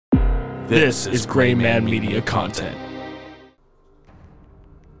This is Gray Man Media content.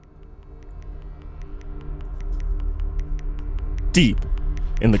 Deep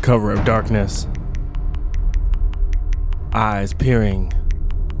in the cover of darkness, eyes peering,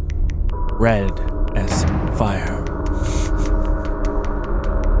 red as fire.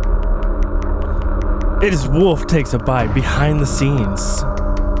 It is Wolf Takes a Bite behind the scenes.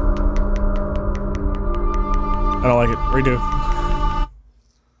 I don't like it. Redo.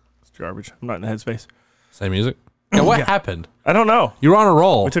 It's garbage. I'm not in the headspace. Same music? Yeah, what happened? I don't know. You were on a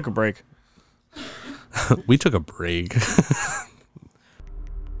roll. We took a break. We took a break.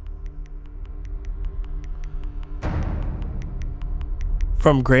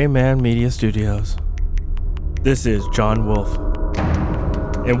 From Gray Man Media Studios, this is John Wolf.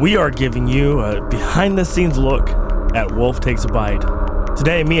 And we are giving you a behind-the-scenes look at Wolf Takes a Bite.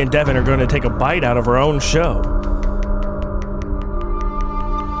 Today, me and Devin are going to take a bite out of our own show.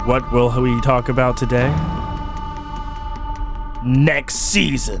 What will we talk about today? Next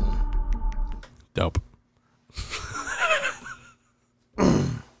season. Dope.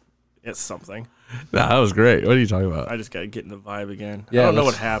 It's something. Nah, that was great. What are you talking about? I just got to get in the vibe again. Yeah, I don't know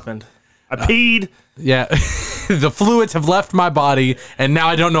let's- what happened. I peed. Yeah. The fluids have left my body, and now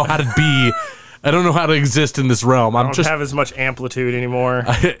I don't know how to be. I don't know how to exist in this realm. I don't have as much amplitude anymore.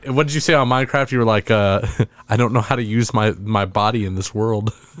 What did you say on Minecraft? You were like, I don't know how to use my body in this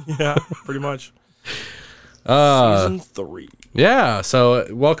world. Yeah, pretty much. Season 3. Yeah, so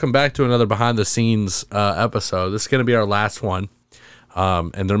welcome back to another behind the scenes episode. This is going to be our last one.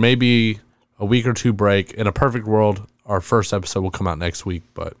 And there may be a week or two break. In a perfect world, our first episode will come out next week,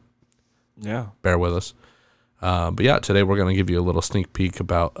 but Yeah. bear with us. But yeah, today we're going to give you a little sneak peek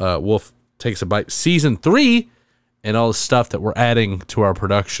about Wolf Takes a Bite Season 3 and all the stuff that we're adding to our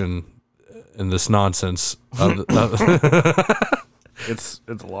production and this nonsense. It's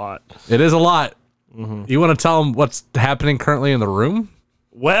a lot. It is a lot. Mm-hmm. You want to tell them what's happening currently in the room?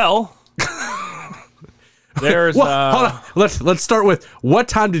 Well, there's Hold on. Let's start with, what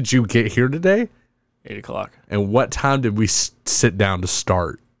time did you get here today? 8 o'clock, And what time did we sit down to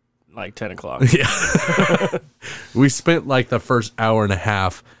start? like 10 o'clock. Yeah. We spent like the first hour and a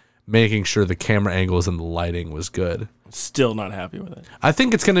half making sure the camera angles and the lighting was good. Still not happy with it. I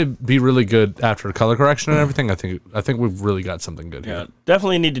think it's going to be really good after color correction and everything. I think we've really got something good Yeah, here.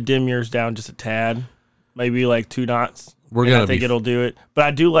 definitely need to dim yours down just a tad, maybe like 2 knots. We're And gonna I think be- it'll do it. But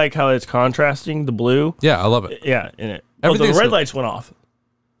I do like how it's contrasting the blue. Yeah, I love it. Yeah, in it. Oh, the Everything's red good. lights went off.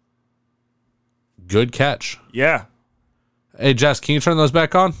 Good catch. Yeah, Hey, Jess, can you turn those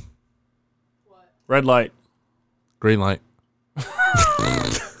back on? red light. Green light.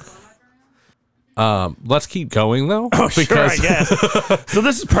 Let's keep going though. Sure, I guess. So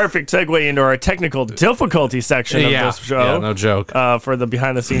this is perfect segue into our technical difficulty section of this show. Yeah, no joke. For the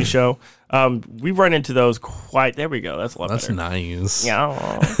behind the scenes show. We run into those quite. There we go. That's a lot That's better. nice.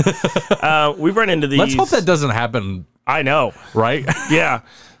 Yeah. We've run into these. Let's hope that doesn't happen, I know. right? Yeah.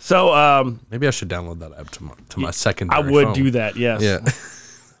 So Maybe I should download that app to my secondary I would phone. do that. Yes. Yeah.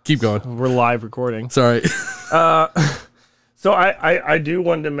 Keep going. We're live recording. Sorry. So I do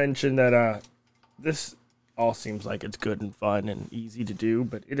want to mention that this all seems like it's good and fun and easy to do,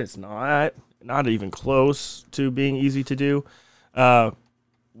 but it is not even close to being easy to do.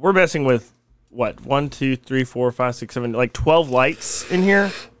 We're messing with what 1, 2, 3, 4, 5, 6, 7, like 12 lights in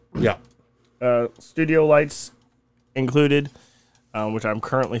here. Yeah. Studio lights included, which I'm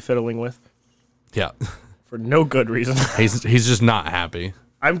currently fiddling with Yeah. for no good reason. He's just not happy.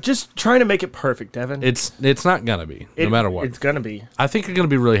 I'm just trying to make it perfect, Devin. It's not gonna be, no matter what. It's gonna be. I think you're gonna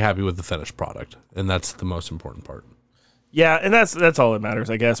be really happy with the finished product, and that's the most important part. Yeah, and that's all that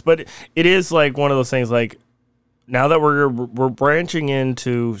matters, I guess. But it is like one of those things. Like now that we're branching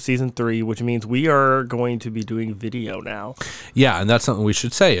into season 3, which means we are going to be doing video now. Yeah, and that's something we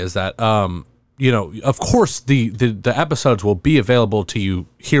should say is that of course the episodes will be available to you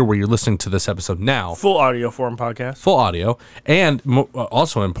here where you're listening to this episode now. Full audio form podcast. Full audio, and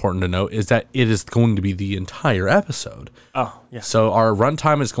also important to note is that it is going to be the entire episode. Oh, yeah. So our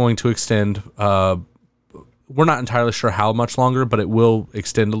runtime is going to extend. We're not entirely sure how much longer, but it will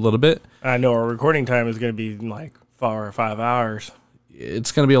extend a little bit. I know our recording time is going to be like 4 or 5 hours.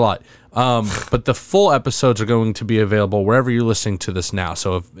 It's going to be a lot. But the full episodes are going to be available wherever you're listening to this now.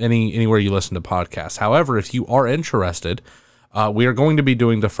 So if anywhere you listen to podcasts. However, if you are interested, we are going to be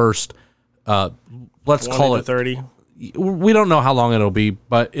doing the first, let's call it 30. We don't know how long it'll be,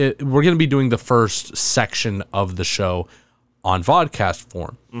 but we're going to be doing the first section of the show on vodcast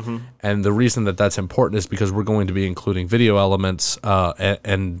form. Mm-hmm. And the reason that that's important is because we're going to be including video elements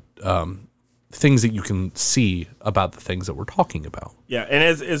and things that you can see about the things that we're talking about. Yeah, and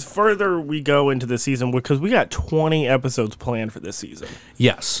as further we go into the season, because we got 20 episodes planned for this season.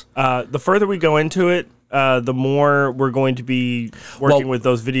 Yes. The further we go into it, the more we're going to be working with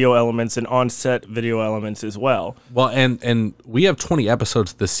those video elements and on-set video elements as well. Well, and we have 20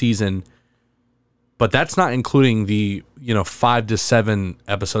 episodes this season, but that's not including the 5 to 7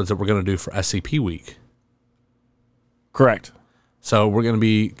 episodes that we're going to do for SCP Week. Correct. So we're going to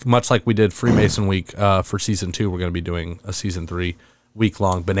be, much like we did Freemason Week for Season 2, we're going to be doing a Season 3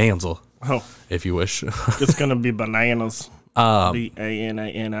 week-long bonanza, if you wish. It's going to be bananas.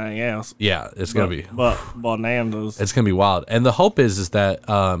 Bananas. Yeah, it's going to be. Bananas. It's going to be wild. And the hope is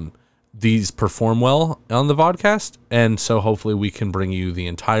that these perform well on the vodcast, and so hopefully we can bring you the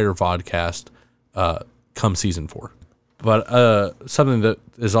entire vodcast come Season 4. But something that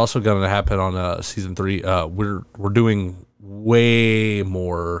is also going to happen on Season 3, we're doing way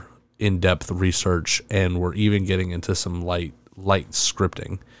more in-depth research, and we're even getting into some light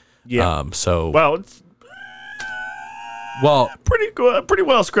scripting. Yeah. It's pretty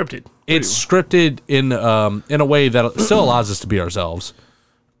well scripted. It's scripted in a way that still allows us to be ourselves.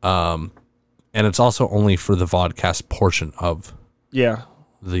 And it's also only for the vodcast portion of the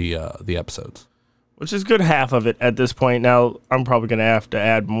episodes. Which is good half of it at this point. Now, I'm probably going to have to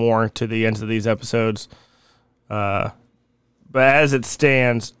add more to the ends of these episodes. But as it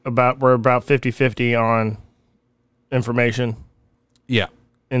stands, we're about 50-50 on information. Yeah.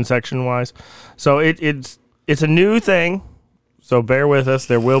 In section-wise. So it's a new thing, so bear with us.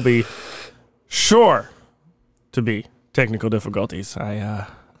 There will be sure to be technical difficulties. I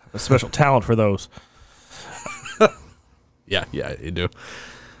have a special talent for those. Yeah, you do.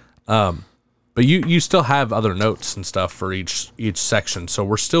 But you still have other notes and stuff for each section, so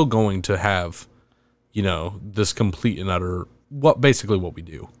we're still going to have, this complete and utter basically what we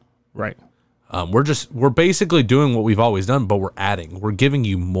do. Right. We're basically doing what we've always done, but we're giving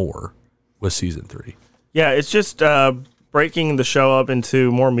you more with Season 3. Yeah, it's just breaking the show up into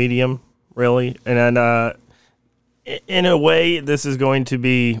more medium, really, and then in a way, this is going to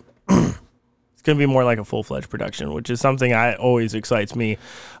be. It's going to be more like a full-fledged production, which is something I always excites me.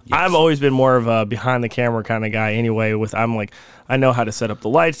 Yes. I've always been more of a behind-the-camera kind of guy anyway. I know how to set up the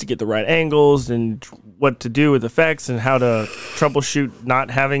lights to get the right angles and what to do with effects and how to troubleshoot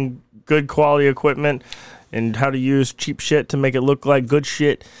not having good quality equipment and how to use cheap shit to make it look like good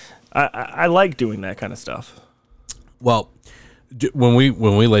shit. I like doing that kind of stuff. Well, when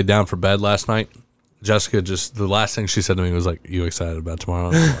we laid down for bed last night, Jessica the last thing she said to me was like, "You excited about tomorrow?" I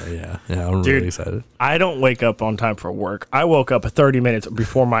was like, yeah, I'm really excited. I don't wake up on time for work. I woke up 30 minutes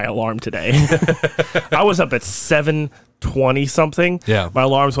before my alarm today. I was up at 7:20 something. Yeah. My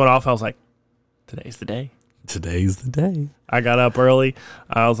alarms went off. I was like, today's the day. Today's the day. I got up early.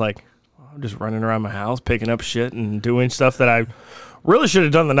 I was like, I'm just running around my house, picking up shit and doing stuff that I really should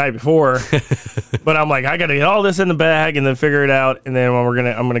have done the night before. But I'm like, I got to get all this in the bag and then figure it out. And then I'm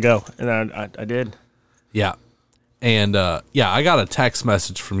going to go. And then I did. Yeah. And I got a text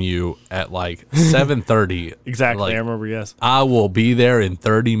message from you at like 7:30. Exactly. Like, I remember, yes. I will be there in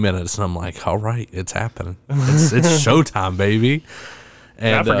 30 minutes. And I'm like, all right, it's happening. It's showtime, baby.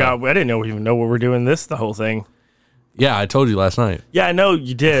 And I forgot. I didn't even know what we're doing the whole thing. Yeah, I told you last night. Yeah, I know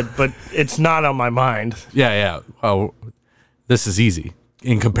you did, but it's not on my mind. Yeah. Oh, this is easy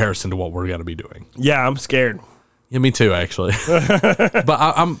in comparison to what we're going to be doing. Yeah, I'm scared. Yeah, me too, actually.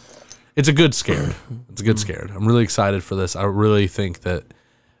 But it's a good scared. It's a good scared. I'm really excited for this. I really think that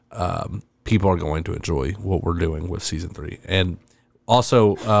people are going to enjoy what we're doing with Season 3. And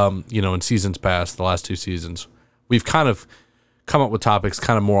also, in seasons past, the last 2 seasons, we've kind of come up with topics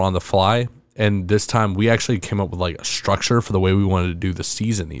kind of more on the fly. And this time we actually came up with like a structure for the way we wanted to do the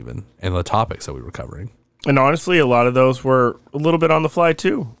season even and the topics that we were covering. And honestly, a lot of those were a little bit on the fly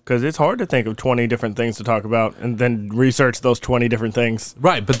too, because it's hard to think of 20 different things to talk about and then research those 20 different things.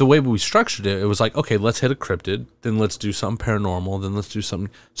 Right, but the way we structured it, it was like, okay, let's hit a cryptid, then let's do something paranormal, then let's do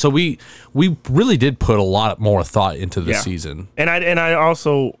something. So we really did put a lot more thought into the season. And I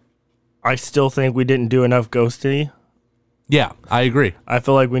still think we didn't do enough ghosty. Yeah, I agree. I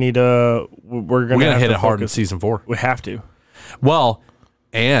feel like we need to. We're gonna hit it hard in Season 4. We have to. Well,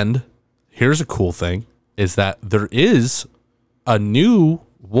 and here's a cool thing. Is that there is a new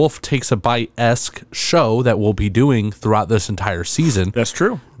Wolf Takes a Bite-esque show that we'll be doing throughout this entire season. That's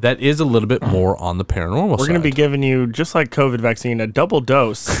true. That is a little bit more on the paranormal side. We're going to be giving you, just like COVID vaccine, a double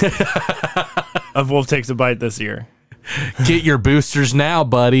dose of Wolf Takes a Bite this year. Get your boosters now,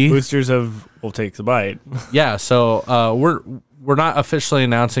 buddy. Boosters of Wolf Takes a Bite. Yeah, so we're not officially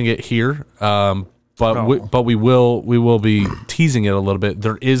announcing it here, but we will be teasing it a little bit.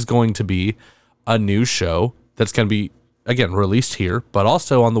 There is going to be a new show that's going to be, again, released here, but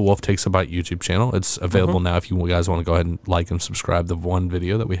also on the Wolf Takes a Bite YouTube channel. It's available now if you guys want to go ahead and like and subscribe the one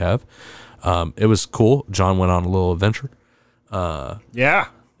video that we have. It was cool. John went on a little adventure. Yeah.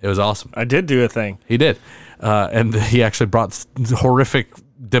 It was awesome. I did do a thing. He did. And he actually brought horrific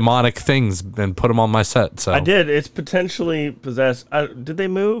demonic things and put them on my set. So I did. It's potentially possessed. Did they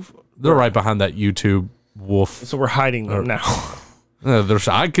move? they're right behind that YouTube wolf. So we're hiding them now.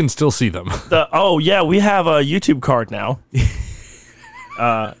 I can still see them. We have a YouTube card now.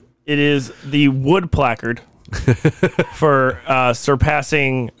 It is the wood placard for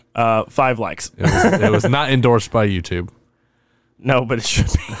surpassing 5 likes. It was not endorsed by YouTube. No, but it should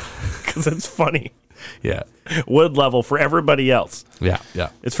be because it's funny. Yeah. Wood level for everybody else. Yeah.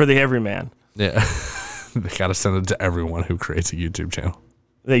 It's for the everyman. Yeah. They got to send it to everyone who creates a YouTube channel.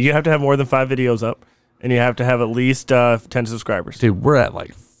 You have to have more than 5 videos up, and you have to have at least 10 subscribers. Dude, we're at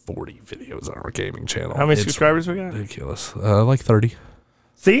like 40 videos on our gaming channel. How many subscribers we got? Ridiculous. Like 30.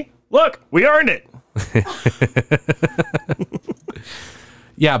 See? Look, we earned it.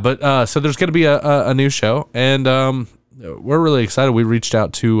 Yeah, but so there's going to be a new show, and we're really excited. We reached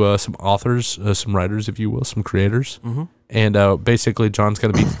out to some authors, some writers, if you will, some creators, and basically John's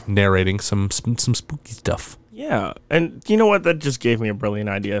going to be narrating some spooky stuff. Yeah, and you know what? That just gave me a brilliant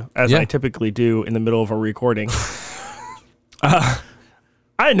idea, as I typically do in the middle of a recording.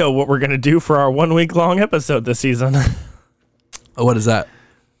 I know what we're going to do for our 1 week long episode this season. What is that?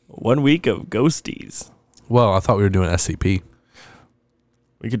 1 week of ghosties. Well, I thought we were doing SCP.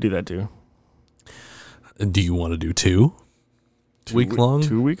 We could do that too. Do you want to do 2 week long?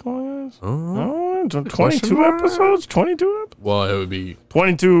 2 week long? 22 episodes? 22 episodes? Well, it would be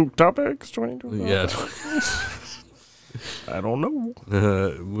 22 topics? 22 yeah. I don't know.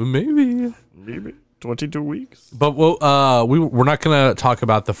 Maybe 22 weeks. But we're not going to talk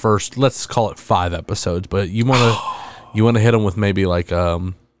about the first, let's call it 5 episodes, but you want to hit them with maybe like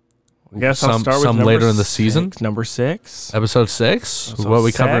some later in the season. Number 6. Episode 6. What are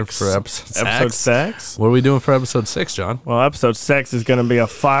we covering for episode 6? What are we doing for episode 6, John? Well, episode 6 is going to be a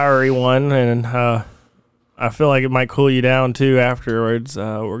fiery one, and I feel like it might cool you down too afterwards.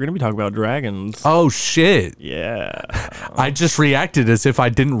 We're going to be talking about dragons. Oh shit! Yeah, I just reacted as if I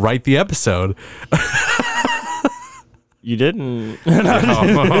didn't write the episode. You didn't.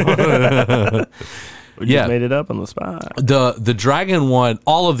 We just made it up on the spot. The dragon one,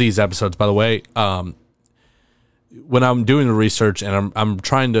 all of these episodes, by the way, when I'm doing the research and I'm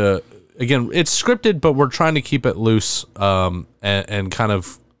trying to, again, it's scripted, but we're trying to keep it loose and kind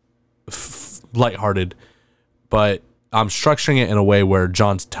of lighthearted, but I'm structuring it in a way where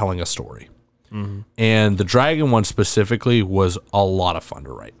John's telling a story. Mm-hmm. And the dragon one specifically was a lot of fun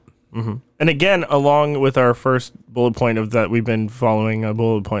to write. Mm-hmm. And again, along with our first bullet point of that, we've been following a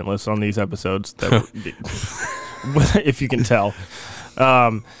bullet point list on these episodes, that if you can tell.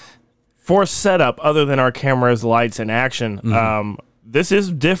 For setup, other than our cameras, lights, and action, this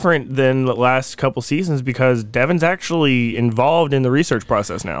is different than the last couple seasons because Devin's actually involved in the research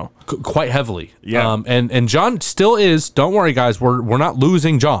process now. Quite heavily. Yeah. And John still is. Don't worry, guys. We're not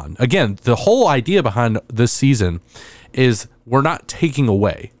losing John. Again, the whole idea behind this season is we're not taking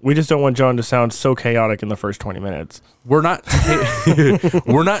away. We just don't want John to sound so chaotic in the first 20 minutes. We're not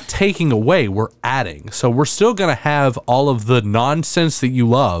we're not taking away, we're adding. So we're still going to have all of the nonsense that you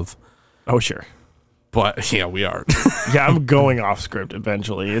love. Oh, sure. But yeah, we are. Yeah, I'm going off script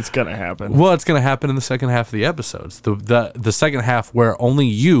eventually. It's going to happen. Well, it's going to happen in the second half of the episodes. The second half where only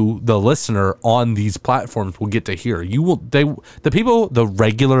you, the listener on these platforms, will get to hear. The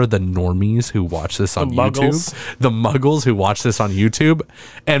normies who watch this on YouTube, the muggles who watch this on YouTube.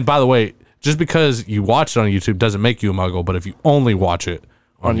 And by the way, just because you watch it on YouTube doesn't make you a muggle, but if you only watch it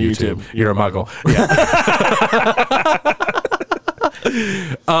on YouTube, you're a muggle. Yeah.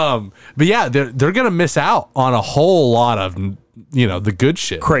 But yeah, they're gonna miss out on a whole lot of the good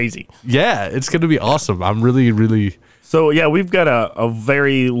shit. Crazy. Yeah, it's gonna be awesome. I'm really. So yeah, we've got a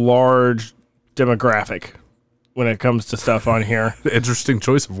very large demographic when it comes to stuff on here. Interesting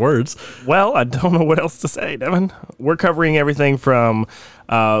choice of words. Well, I don't know what else to say, Devin. We're covering everything from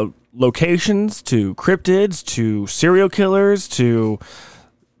locations to cryptids to serial killers to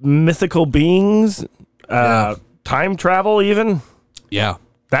mythical beings, time travel even. Yeah.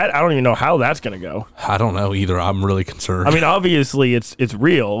 That I don't even know how that's going to go. I don't know either. I'm really concerned. I mean, obviously it's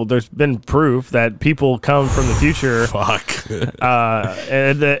real. There's been proof that people come from the future. Fuck.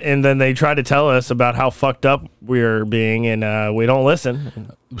 And then they try to tell us about how fucked up we're being, and we don't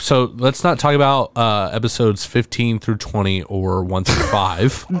listen. So let's not talk about episodes 15 through 20 or 1 through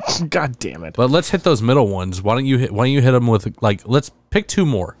 5. God damn it! But let's hit those middle ones. Why don't you hit them with let's pick 2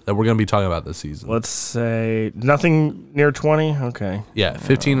 more that we're going to be talking about this season. Let's say nothing near 20. Okay. Yeah,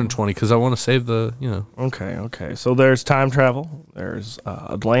 15 and 20 because I want to save the, Okay. So there's time travel. There's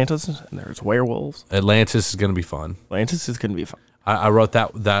Atlantis, and there's werewolves. Atlantis is going to be fun. Atlantis is going to be fun. I wrote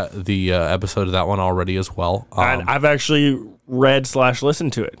the episode of that one already as well. And I've actually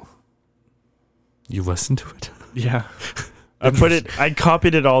read/listened to it. You listened to it? Yeah. I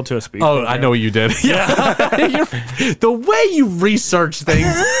copied it all to a speech. Oh, I know what you did. Yeah. The way you research things,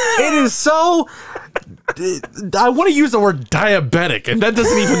 it is so... I want to use the word diabetic, and that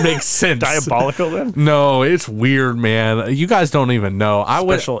doesn't even make sense. Diabolical, then? No, it's weird, man. You guys don't even know.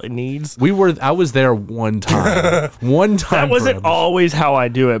 Special needs? I was there one time. That wasn't always how I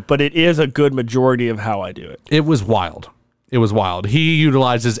do it, but it is a good majority of how I do it. It was wild. He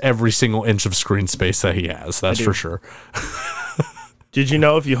utilizes every single inch of screen space that he has. That's for sure. Did you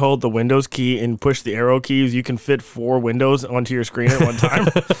know if you hold the Windows key and push the arrow keys, you can fit 4 windows onto your screen at one time?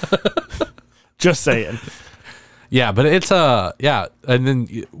 Just saying. Yeah, but it's and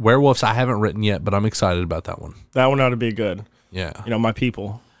then Werewolves I haven't written yet, but I'm excited about that one. That one ought to be good. Yeah. My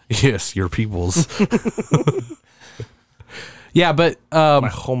people. Yes, your peoples. Yeah, but my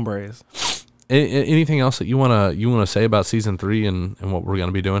hombres. Anything else that you wanna say about season 3 and what we're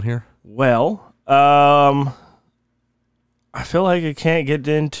gonna be doing here? Well, I feel like I can't get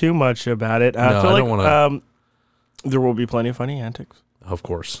in too much about it. I feel like there will be plenty of funny antics. Of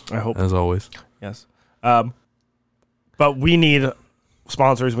course. I hope. As always. Yes. But we need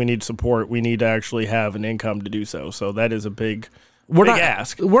sponsors. We need support. We need to actually have an income to do so. So that is a big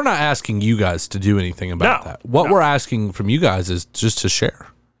ask. We're not asking you guys to do anything about that. What we're asking from you guys is just to share.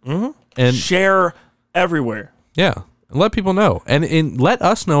 Mm-hmm. And share everywhere. Yeah. And let people know. And let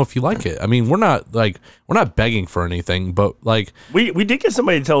us know if you like it. I mean, we're not begging for anything, but like we did get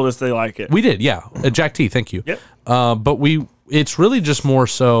somebody to tell us they like it. We did, yeah. Jack T, thank you. Yep. But it's really just more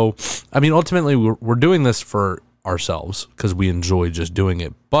so, I mean, ultimately we're doing this for ourselves because we enjoy just doing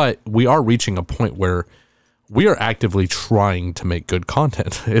it, but we are reaching a point where we are actively trying to make good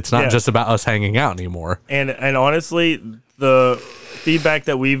content. It's not just about us hanging out anymore. And honestly, the feedback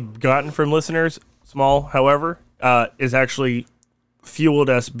that we've gotten from listeners, small, however, is actually fueled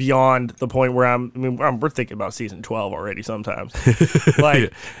us beyond the point where we're thinking about season 12 already sometimes.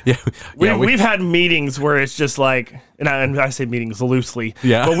 Like, we've had meetings where it's just like, and I say meetings loosely,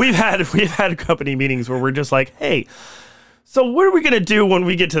 but we've had company meetings where we're just like, hey, so what are we going to do when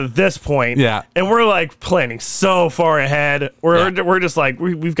we get to this point? Yeah. And we're like planning so far ahead. We're just like,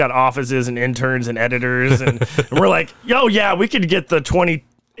 we've got offices and interns and editors. And we're like, we could get the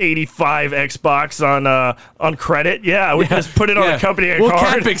 2085 Xbox on credit. Yeah, we can just put it on the company card. We'll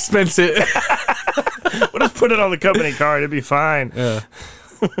cap expense it. We'll just put it on the company card. It'd be fine. Yeah.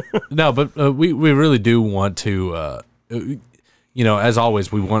 No, but we really do want to, as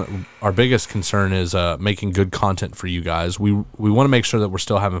always, our biggest concern is making good content for you guys. We want to make sure that we're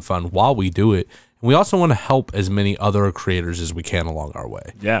still having fun while we do it. And we also want to help as many other creators as we can along our way.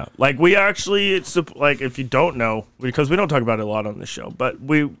 Yeah. Like we actually, if you don't know, because we don't talk about it a lot on this show, but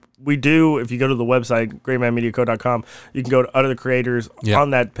we do, if you go to the website, greatmanmediaco.com, you can go to other creators on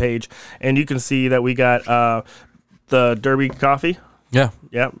that page, and you can see that we got the Derby Coffee. Yeah.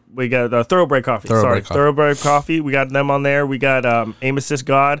 Yeah. We got Thoroughbred Coffee. Thoroughbred Coffee. We got them on there. We got Aim Assist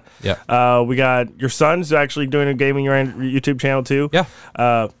God. Yeah. We got your son's actually doing a gaming YouTube channel too.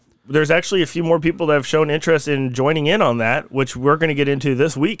 Yeah. There's actually a few more people that have shown interest in joining in on that, which we're going to get into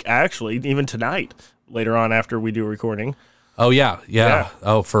this week, actually, even tonight, later on after we do a recording. Oh, yeah.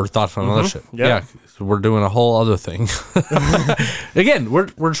 Oh, for Thoughts on Mothership. Yeah. So we're doing a whole other thing. Again,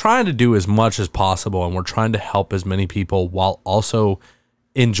 we're trying to do as much as possible, and we're trying to help as many people while also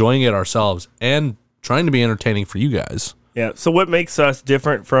enjoying it ourselves and trying to be entertaining for you guys. Yeah. So what makes us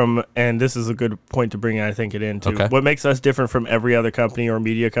different from, and this is a good point to bring, I think, it into, what makes us different from every other company or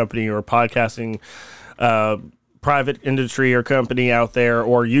media company or podcasting private industry or company out there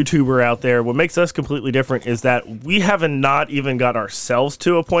or YouTuber out there, what makes us completely different is that we haven't not even got ourselves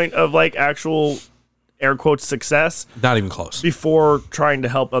to a point of like actual air quotes success. Not even close. Before trying to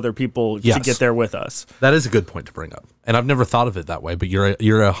help other people to get there with us. That is a good point to bring up. And I've never thought of it that way, but you're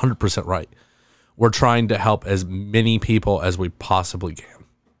 100% right. We're trying to help as many people as we possibly can.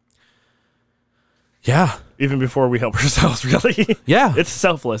 Yeah. Even before we help ourselves, really. Yeah. It's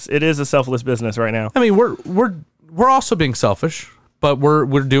selfless. It is a selfless business right now. I mean, we're also being selfish, but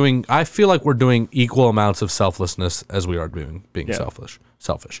we're doing, I feel like we're doing equal amounts of selflessness as we are being selfish.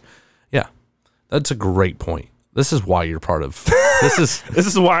 Yeah. That's a great point. This is why you're part of this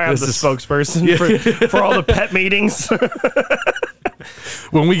is why I'm the spokesperson for all the pet meetings.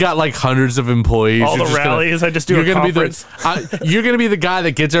 when we got like hundreds of employees, All you're the just rallies, I just do a gonna conference. you're gonna be the guy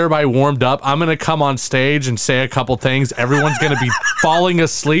that gets everybody warmed up. I'm gonna come on stage and say a couple things. Everyone's gonna be falling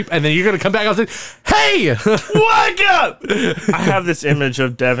asleep, and then you're gonna come back and say, "Hey, Wake up!" I have this image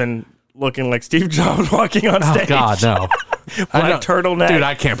of Devin looking like Steve Jobs walking on stage. oh God, no." Black turtleneck. Dude,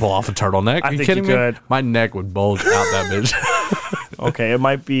 I can't pull off a turtleneck. Are you think kidding you me? could. My neck would bulge out that bitch. Okay, it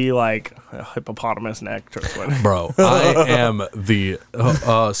might be like a hippopotamus neck turtle. Bro, I am the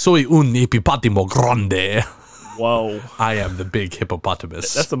soy un hipopótamo grande. Whoa. I am the big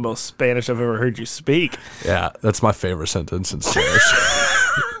hippopotamus. That's the most Spanish I've ever heard you speak. Yeah, that's my favorite sentence in Spanish.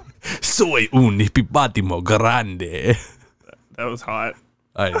 Soy un hipopótamo grande. That was hot.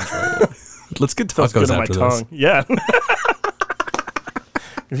 I enjoy it. Let's get Feels good tacos on my after tongue. this. Yeah.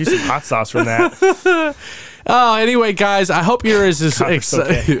 Give you some hot sauce from that. Oh, anyway, guys, I hope you're as excited.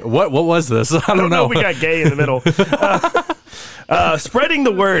 okay. What was this? I don't know. We got gay in the middle. Spreading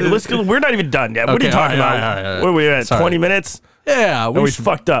the word. We're not even done yet. What are you Okay, talking all about? right, all right. What are we at? Sorry. 20 minutes? Yeah, We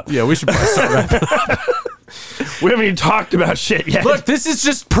fucked up. Yeah, we should probably start wrapping up. We haven't even talked about shit yet. Look, this is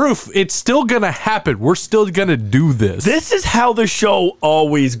just proof. It's still gonna happen. We're still gonna do this. This is how the show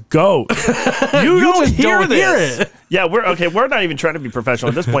always goes. You don't just hear don't this. hear it. Yeah, we're not even trying to be professional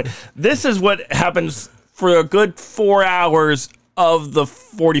at this point. This is what happens for a good 4 hours of the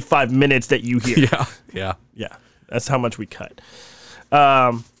 45 minutes that you hear. Yeah. Yeah, that's how much we cut.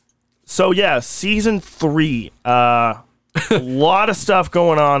 So yeah, season 3. A lot of stuff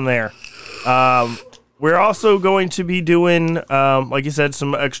going on there. We're also going to be doing, like you said,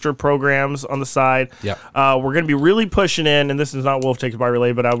 some extra programs on the side. Yep. We're going to be really pushing in, and this is not Wolf Takes by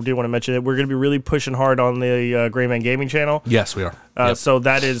Relay, but I do want to mention it. We're going to be really pushing hard on the Gray Man Gaming channel. Yes, we are. Yep. So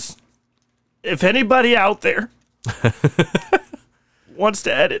that is, if anybody out there wants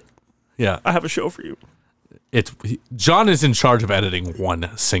to edit, Yeah. I have a show for you. John is in charge of editing one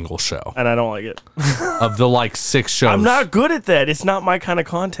single show And I don't like it. of the like 6 shows. I'm not good at that. It's not my kind of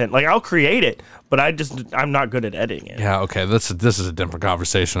content. Like, I'll create it, but I'm not good at editing it. Yeah, okay. This is a different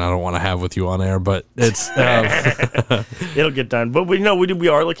conversation I don't want to have with you on air, but it's It'll get done. But we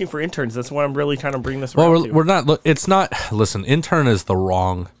are looking for interns. That's why I'm really trying to bring this around. well, to. we're not. It's not. Listen, intern is the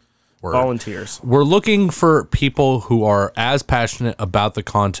wrong word. Volunteers. We're looking for people who are as passionate about the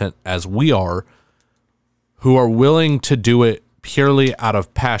content as we are, who are willing to do it purely out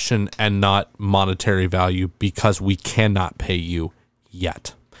of passion and not monetary value because we cannot pay you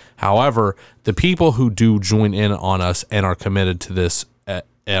yet. However, the people who do join in on us and are committed to this at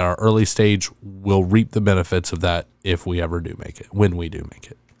our early stage will reap the benefits of that if we ever do make it, when we do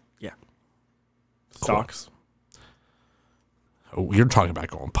make it. Yeah. Stocks. Oh, you're talking about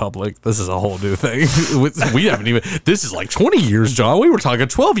going public. This is a whole new thing. We haven't even, this is like 20 years, John. We were talking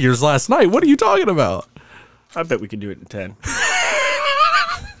 12 years last night. What are you talking about? I bet we could do it in 10.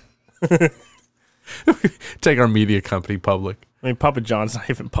 Take our media company public. I mean, Papa John's not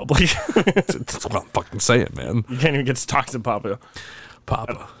even public. That's what I'm fucking saying, man. You can't even get stocks in Papa.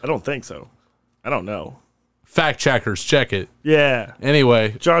 Papa. I don't think so. I don't know. Fact checkers, check it. Yeah.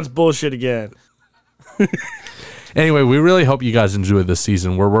 Anyway, John's bullshit again. we really hope you guys enjoyed this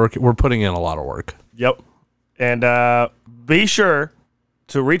season. We're putting in a lot of work. Yep. And be sure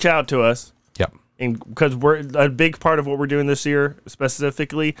to reach out to us. Yep. Because we're a big part of what we're doing this year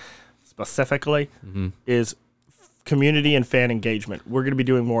specifically is community and fan engagement. We're going to be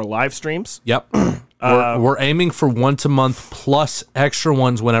doing more live streams. Yep. We're aiming for once a month plus extra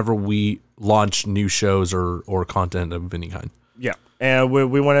ones whenever we launch new shows or content of any kind. Yeah. And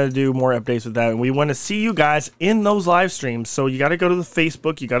we want to do more updates with that. And we want to see you guys in those live streams. So you got to go to the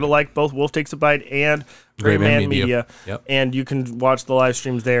Facebook. You got to like both Wolf Takes a Bite and Gray Man Media. Yep. And you can watch the live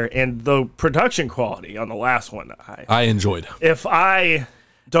streams there. And the production quality on the last one, I enjoyed. if I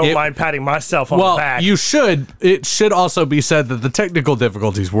don't mind patting myself on the back. Well, you should. It should also be said that the technical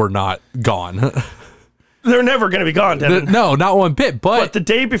difficulties were not gone. They're never going to be gone, Devin. No, not one bit. But the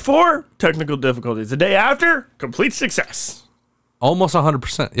day before, technical difficulties. The day after, complete success. Almost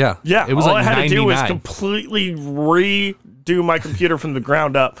 100%. Yeah. Yeah, It was all like I had 99. to do was completely redo my computer from the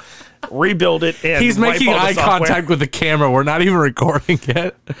ground up, rebuild it, and He's wipe making all the eye software. contact with the camera. We're not even recording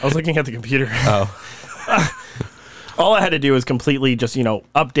yet. I was looking at the computer. Oh. All I had to do was completely just,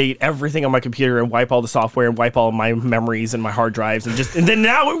 update everything on my computer and wipe all the software and wipe all my memories and my hard drives and then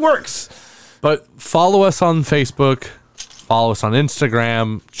now it works. But follow us on Facebook. Follow us on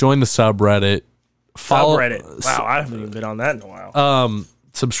Instagram. Join the subreddit. Subreddit. Wow, I haven't even been on that in a while.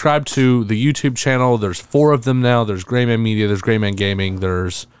 Subscribe to the YouTube channel. There's 4 of them now. There's Gray Man Media. There's Gray Man Gaming.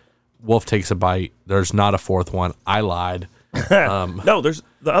 There's Wolf Takes a Bite. There's not a 4th one. I lied. No, there's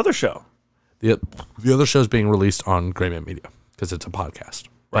the other show. The other show's being released on Gray Man Media. because it's a podcast,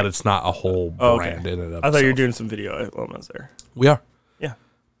 but it's not a whole brand in it. I thought you were doing some video elements there. We are. Yeah.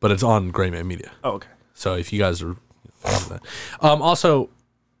 But it's on Gray Man Media. Oh, okay. So if you guys are, also,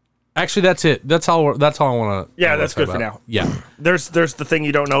 actually that's it. That's all I want to. Yeah, that's good for now. Yeah. There's the thing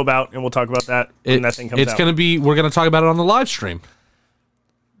you don't know about, and we'll talk about that when that thing comes out. It's gonna be. We're gonna talk about it on the live stream.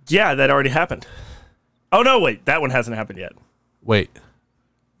 Yeah, that already happened. Oh no, wait, that one hasn't happened yet. Wait.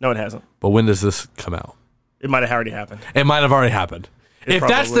 No, it hasn't. But when does this come out? It might have already happened. It might have already happened. If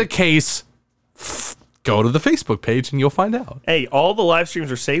that's probably. the case, go to the Facebook page and you'll find out. Hey, all the live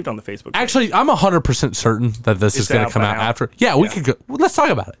streams are saved on the Facebook page. Actually, I'm 100% certain that this is going to come out after. Yeah, we could go. Well, let's talk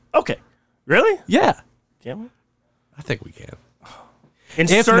about it. Okay. Really? Yeah. Can we? I think we can.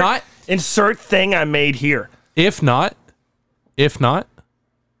 Insert thing I made here. If not,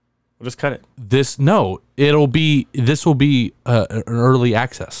 We'll just cut it. this will be an early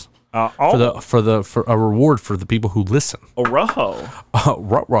access for a reward for the people who listen. Roho.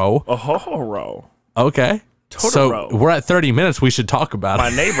 Ruh-roh. Ho-ho-ro. Okay. Totoro. So we're at 30 minutes. We should talk about My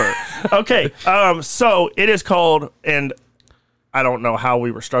it. neighbor. Okay. So it is called, and I don't know how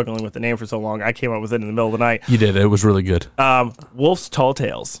we were struggling with the name for so long. I came up with it in the middle of the night. You did. It was really good. Wolf's Tall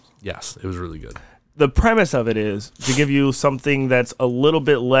Tales. Yes, it was really good. The premise of it is to give you something that's a little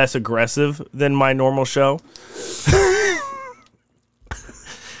bit less aggressive than my normal show.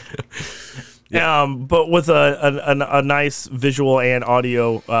 But with a nice visual and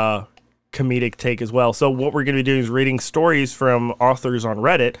audio comedic take as well. So what we're going to be doing is reading stories from authors on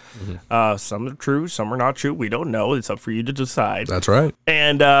Reddit. Some are true, some are not true. We don't know. It's up for you to decide. That's right.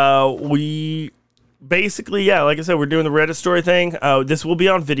 And we basically, like I said, we're doing the Reddit story thing. This will be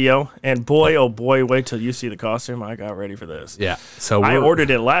on video. And boy, oh boy, wait till you see the costume. I got ready for this. Yeah. So I ordered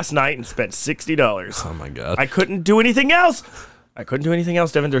it last night and spent $60. Oh my God. I couldn't do anything else.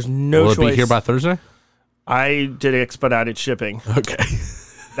 Devin. There's no choice. Will it be here by Thursday? I did expedited shipping. Okay.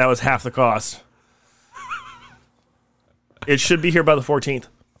 That was half the cost. It should be here by the 14th.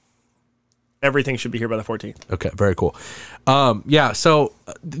 Everything should be here by the 14th. Okay, very cool. Yeah, so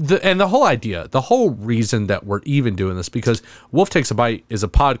the whole idea, the whole reason that we're even doing this, because Wolf Takes a Bite is a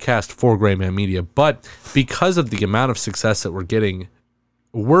podcast for Gray Man Media, but because of the amount of success that we're getting,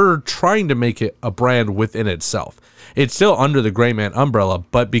 we're trying to make it a brand within itself. It's still under the Gray Man umbrella,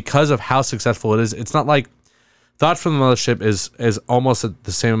 but because of how successful it is, it's not like Thoughts from the Mothership is almost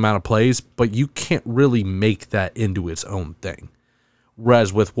the same amount of plays, but you can't really make that into its own thing.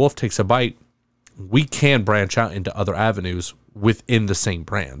 Whereas with Wolf Takes a Bite, we can branch out into other avenues within the same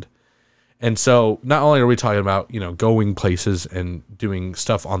brand. And so not only are we talking about, going places and doing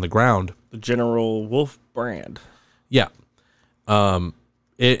stuff on the ground. The General Wolf brand. Yeah. We're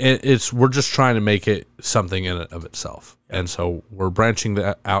just trying to make it something in and of itself. And so we're branching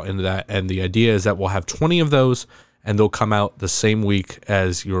that out into that. And the idea is that we'll have 20 of those and they'll come out the same week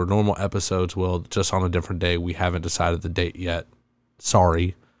as your normal episodes will, just on a different day. We haven't decided the date yet.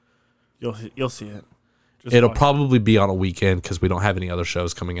 Sorry. You'll see it. It'll probably be on a weekend because we don't have any other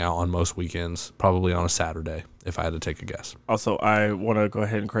shows coming out on most weekends. Probably on a Saturday, if I had to take a guess. Also, I want to go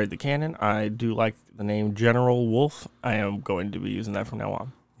ahead and create the canon. I do like the name General Wolf. I am going to be using that from now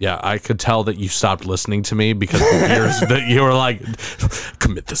on. Yeah, I could tell that you stopped listening to me because the years that you were like,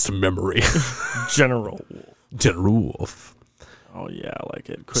 commit this to memory. General Wolf. General Wolf. Oh yeah, I like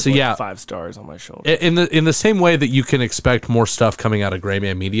it. So yeah, 5 stars on my shoulder. In the same way that you can expect more stuff coming out of Gray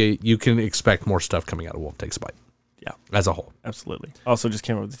Man Media, you can expect more stuff coming out of Wolf Takes a Bite. Yeah, as a whole. Absolutely. Also, just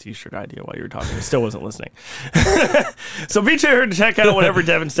came up with the T-shirt idea while you were talking. I still wasn't listening. So be sure to check out whatever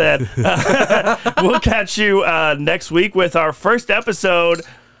Devin said. We'll catch you next week with our first episode.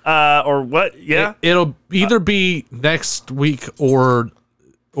 Or what? Yeah, it'll either be next week or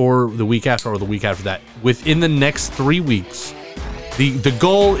the week after or the week after that. Within the next 3 weeks. The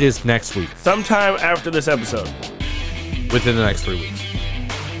goal is next week. Sometime after this episode. Within the next 3 weeks.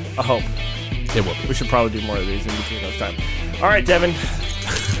 I hope. It will. We should probably do more of these in between those times. All right, Devin.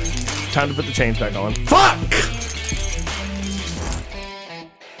 Time to put the chains back on. Fuck!